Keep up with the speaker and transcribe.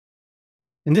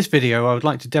In this video, I would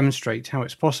like to demonstrate how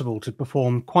it's possible to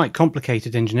perform quite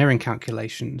complicated engineering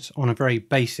calculations on a very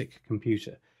basic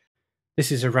computer.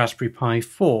 This is a Raspberry Pi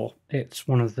 4. It's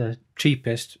one of the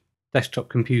cheapest desktop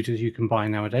computers you can buy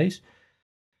nowadays.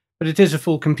 But it is a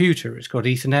full computer. It's got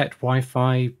Ethernet,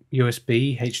 Wi-Fi,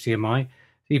 USB, HDMI.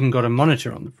 It's even got a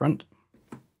monitor on the front.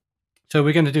 So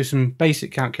we're going to do some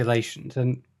basic calculations,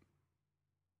 and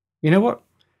you know what?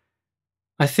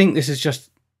 I think this is just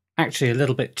actually a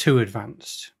little bit too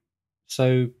advanced.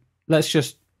 So let's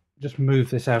just move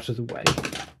this out of the way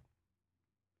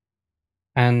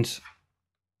and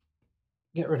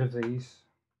get rid of these.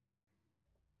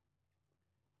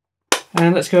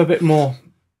 And let's go a bit more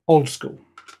old school.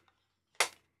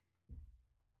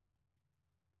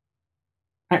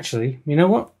 Actually, you know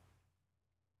what?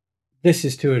 This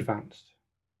is too advanced.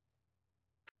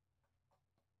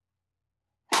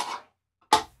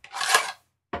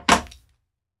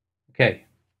 Okay.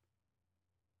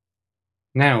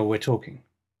 Now we're talking.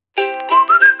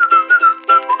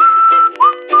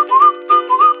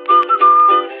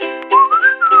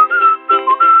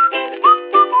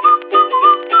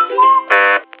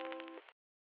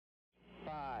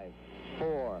 Five,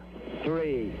 4,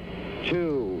 3,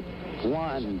 2,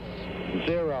 1,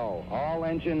 0. All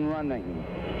engine running.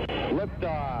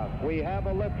 Liftoff. We have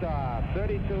a liftoff.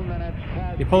 32 minutes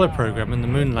past. The Apollo program and the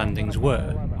moon landings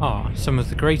are some of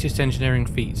the greatest engineering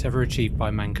feats ever achieved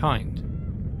by mankind.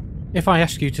 If I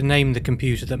ask you to name the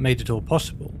computer that made it all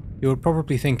possible, you would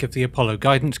probably think of the Apollo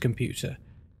guidance computer,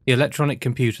 the electronic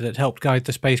computer that helped guide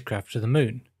the spacecraft to the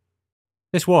moon.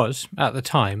 This was, at the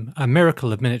time, a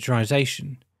miracle of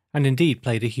miniaturization, and indeed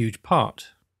played a huge part.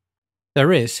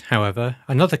 There is, however,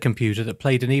 another computer that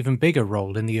played an even bigger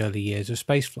role in the early years of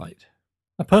spaceflight.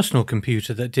 A personal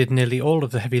computer that did nearly all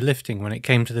of the heavy lifting when it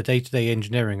came to the day-to-day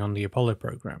engineering on the Apollo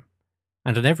program,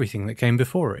 and on everything that came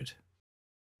before it.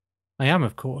 I am,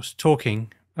 of course,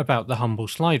 talking about the humble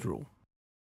slide rule.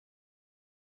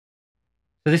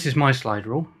 So this is my slide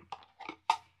rule.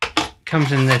 It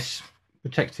comes in this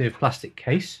protective plastic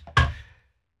case,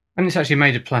 and it's actually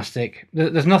made of plastic.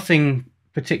 There's nothing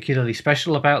particularly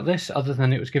special about this other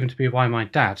than it was given to me by my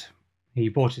dad. He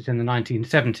bought it in the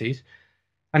 1970s,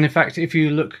 and in fact if you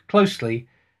look closely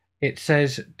it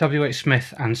says W.H.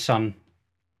 Smith and Son,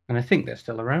 and I think they're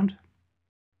still around.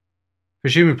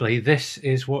 Presumably this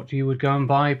is what you would go and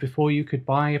buy before you could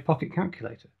buy a pocket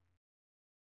calculator.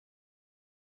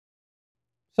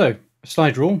 So, a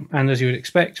slide rule, and as you would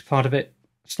expect, part of it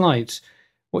slides.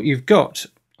 What you've got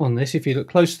on this, if you look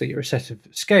closely, are a set of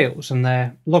scales, and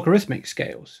they're logarithmic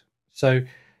scales. So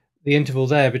the interval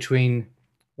there between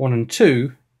 1 and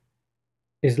 2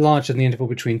 is larger than the interval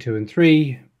between 2 and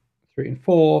 3, 3 and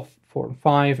 4, 4 and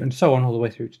 5, and so on all the way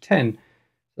through to 10. So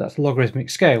that's a logarithmic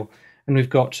scale. And we've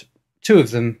got two of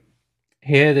them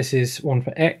here. This is one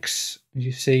for x, as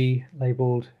you see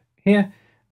labelled here.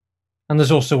 And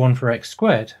there's also one for x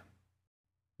squared,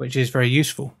 which is very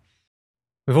useful.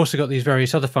 We've also got these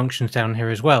various other functions down here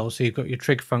as well. So you've got your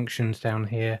trig functions down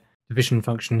here, division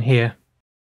function here,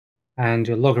 and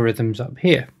your logarithms up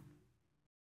here.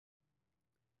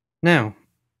 Now,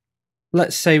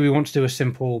 let's say we want to do a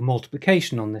simple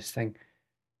multiplication on this thing.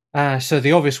 So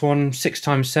the obvious one, 6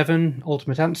 times 7,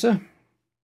 ultimate answer.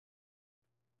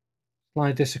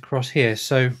 Slide this across here.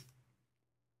 So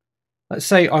let's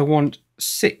say I want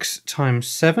 6 times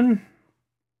 7.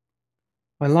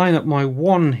 I line up my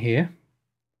 1 here.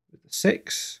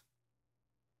 6,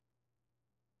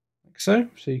 like so.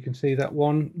 So you can see that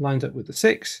 1 lines up with the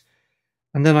 6,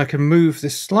 and then I can move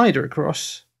this slider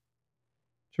across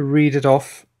to read it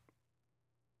off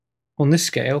on this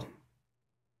scale.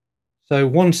 So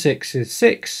 1 6 is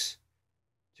 6,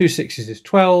 2 6s is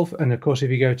 12, and of course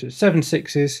if you go to 7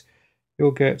 6s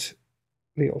you'll get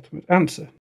the ultimate answer,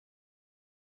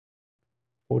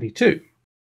 42.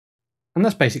 And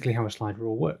that's basically how a slide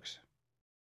rule works.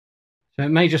 So it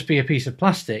may just be a piece of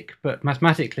plastic, but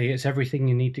mathematically it's everything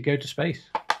you need to go to space.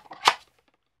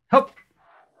 Hop!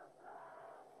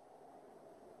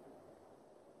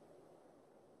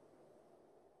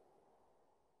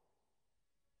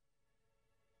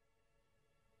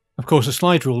 Of course, a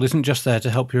slide rule isn't just there to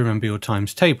help you remember your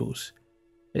times tables.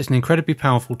 It's an incredibly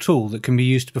powerful tool that can be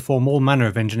used to perform all manner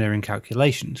of engineering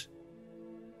calculations.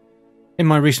 In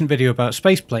my recent video about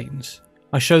spaceplanes,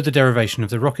 I showed the derivation of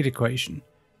the rocket equation,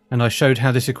 and I showed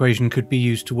how this equation could be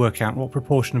used to work out what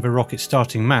proportion of a rocket's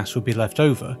starting mass would be left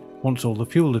over once all the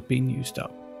fuel had been used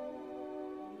up.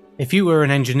 If you were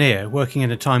an engineer working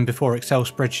in a time before Excel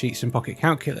spreadsheets and pocket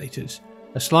calculators,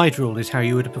 a slide rule is how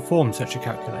you would have performed such a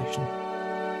calculation.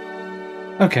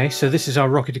 Okay, so this is our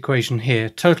rocket equation here.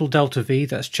 Total delta V,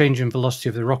 that's change in velocity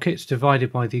of the rocket,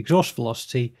 divided by the exhaust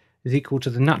velocity, is equal to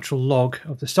the natural log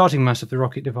of the starting mass of the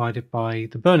rocket divided by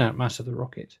the burnout mass of the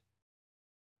rocket.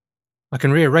 I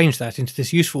can rearrange that into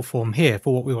this useful form here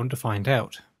for what we want to find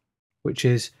out, which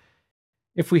is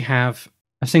if we have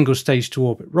a single stage to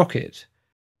orbit rocket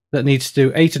that needs to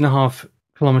do 8.5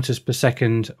 kilometers per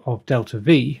second of delta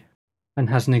V and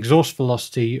has an exhaust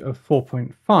velocity of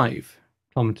 4.5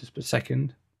 kilometers per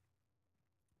second,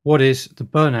 what is the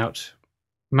burnout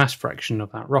mass fraction of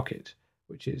that rocket,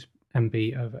 which is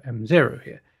mb over m0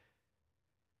 here.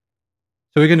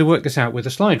 So we're going to work this out with a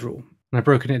slide rule, and I've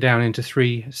broken it down into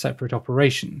 3 separate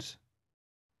operations.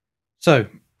 So,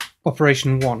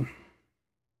 operation 1.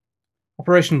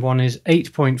 Operation 1 is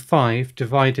 8.5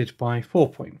 divided by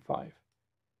 4.5.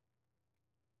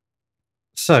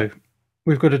 So,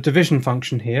 we've got a division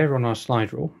function here on our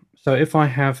slide rule. So if I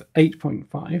have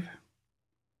 8.5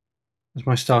 as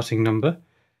my starting number,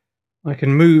 I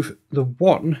can move the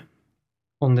 1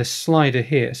 on this slider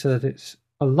here so that it's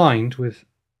aligned with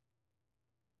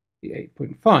the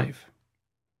 8.5.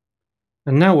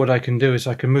 And now what I can do is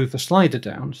I can move the slider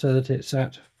down so that it's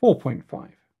at 4.5.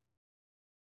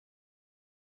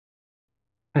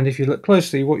 And if you look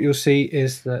closely, what you'll see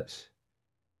is that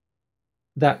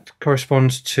that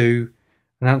corresponds to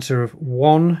an answer of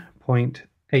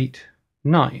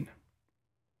 1.89.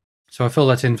 So I fill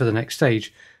that in for the next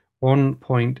stage,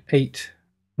 1.89.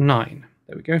 There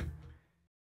we go.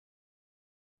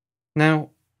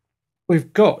 Now,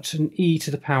 we've got an e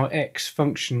to the power x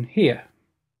function here,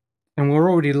 and we're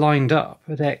already lined up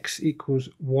at x equals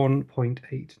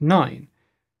 1.89.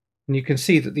 And you can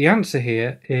see that the answer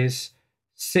here is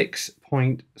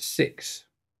 6.6,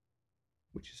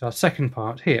 which is our second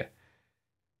part here.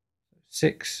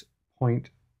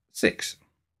 6.6.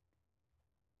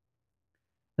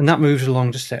 And that moves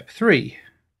along to step 3.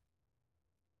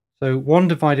 So 1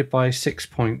 divided by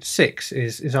 6.6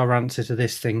 is our answer to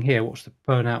this thing here. What's the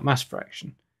burnout mass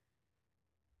fraction?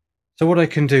 So what I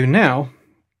can do now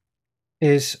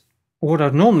is what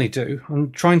I'd normally do.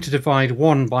 I'm trying to divide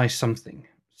 1 by something.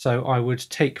 So I would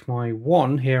take my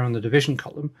 1 here on the division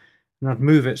column and I'd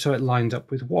move it so it lined up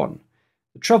with 1.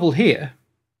 The trouble here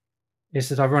is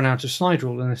that I've run out of slide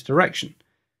rule in this direction.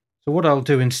 So what I'll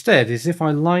do instead is if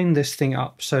I line this thing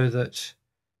up so that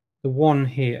the 1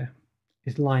 here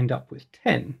is lined up with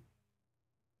 10,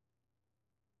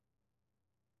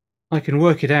 I can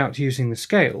work it out using the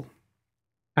scale,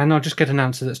 and I'll just get an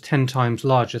answer that's 10 times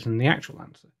larger than the actual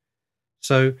answer.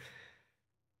 So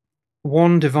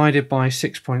 1 divided by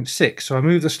 6.6. So I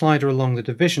move the slider along the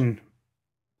division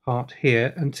part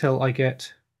here until I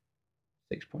get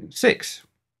 6.6.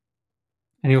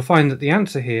 And you'll find that the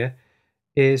answer here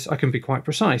is, I can be quite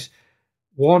precise,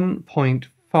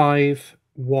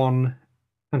 1.51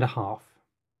 and a half.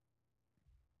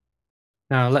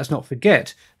 Now let's not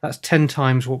forget, that's 10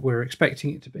 times what we're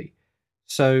expecting it to be.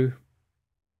 So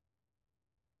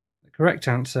the correct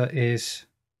answer is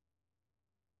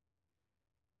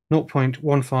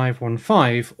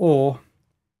 0.1515 or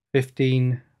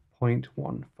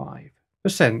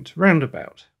 15.15%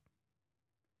 roundabout.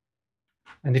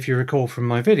 And if you recall from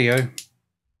my video,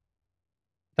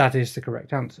 that is the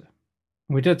correct answer.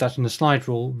 And we did that in the slide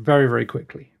rule very, very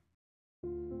quickly.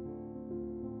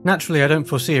 Naturally, I don't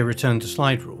foresee a return to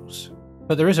slide rules,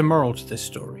 but there is a moral to this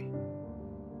story.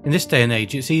 In this day and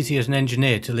age, it's easy as an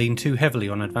engineer to lean too heavily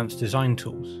on advanced design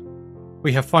tools.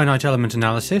 We have finite element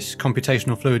analysis,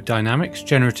 computational fluid dynamics,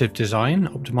 generative design,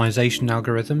 optimization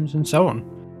algorithms, and so on.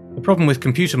 The problem with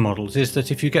computer models is that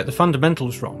if you get the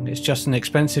fundamentals wrong, it's just an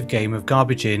expensive game of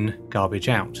garbage in, garbage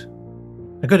out.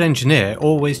 A good engineer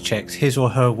always checks his or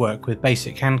her work with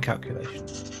basic hand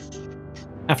calculations.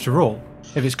 After all,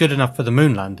 if it's good enough for the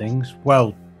moon landings,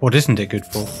 well, what isn't it good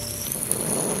for?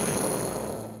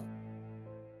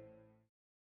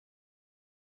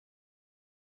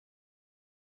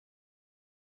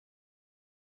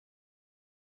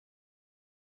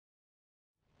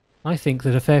 I think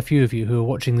that a fair few of you who are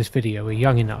watching this video are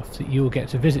young enough that you will get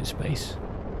to visit space.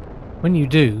 When you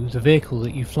do, the vehicle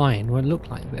that you fly in won't look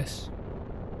like this.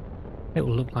 It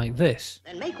will look like this.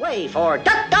 Then make way for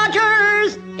Duck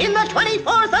Dodgers in the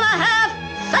 24th and a half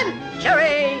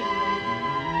century!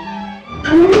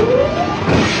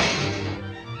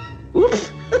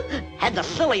 Oops! Had the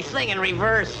silly thing in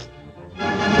reverse.